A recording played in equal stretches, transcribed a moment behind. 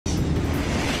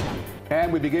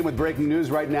And we begin with breaking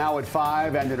news right now at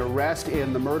 5 and an arrest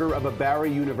in the murder of a Barry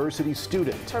University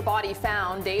student. Her body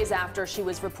found days after she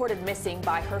was reported missing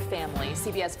by her family.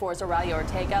 CBS 4's Oralia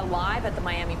Ortega live at the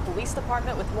Miami Police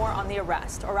Department with more on the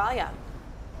arrest. Oralia.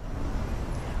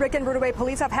 Rick and Rudaway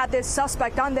police have had this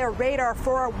suspect on their radar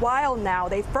for a while now.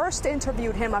 They first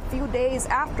interviewed him a few days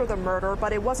after the murder,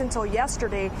 but it wasn't until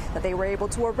yesterday that they were able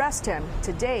to arrest him.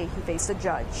 Today, he faced a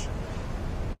judge.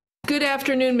 Good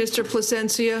afternoon, Mr.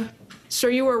 Plasencia. Sir,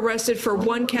 you were arrested for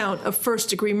one count of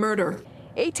first-degree murder.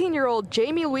 18-year-old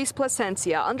Jamie Luis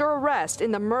Plasencia under arrest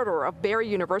in the murder of Barry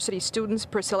University student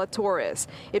Priscilla Torres.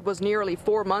 It was nearly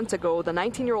 4 months ago the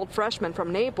 19-year-old freshman from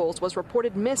Naples was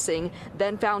reported missing,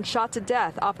 then found shot to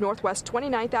death off Northwest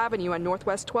 29th Avenue and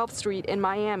Northwest 12th Street in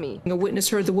Miami. A witness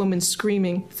heard the woman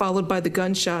screaming, followed by the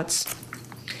gunshots.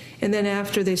 And then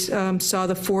after they saw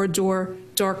the four-door,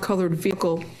 dark-colored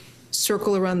vehicle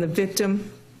circle around the victim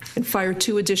and fire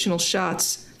 2 additional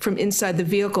shots from inside the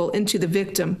vehicle into the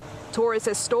victim.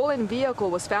 Torres' stolen vehicle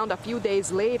was found a few days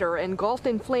later engulfed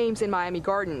in flames in Miami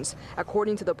Gardens.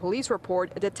 According to the police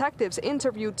report, detectives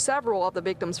interviewed several of the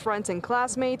victim's friends and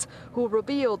classmates who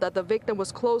revealed that the victim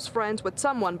was close friends with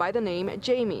someone by the name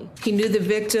Jamie. He knew the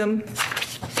victim.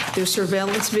 There's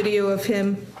surveillance video of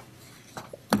him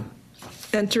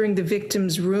entering the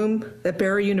victim's room at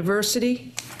Barry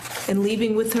University and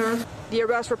leaving with her. The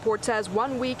arrest report says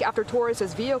 1 week after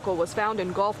Torres' vehicle was found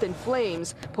engulfed in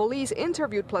flames, police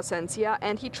interviewed Plasencia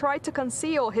and he tried to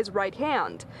conceal his right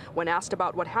hand. When asked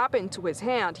about what happened to his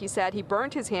hand, he said he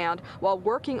burned his hand while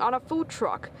working on a food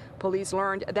truck. Police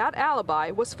learned that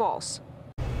alibi was false.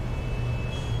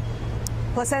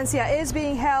 Plasencia is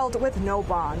being held with no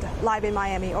bond. Live in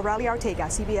Miami, Oralia Ortega,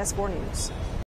 CBS 4 News.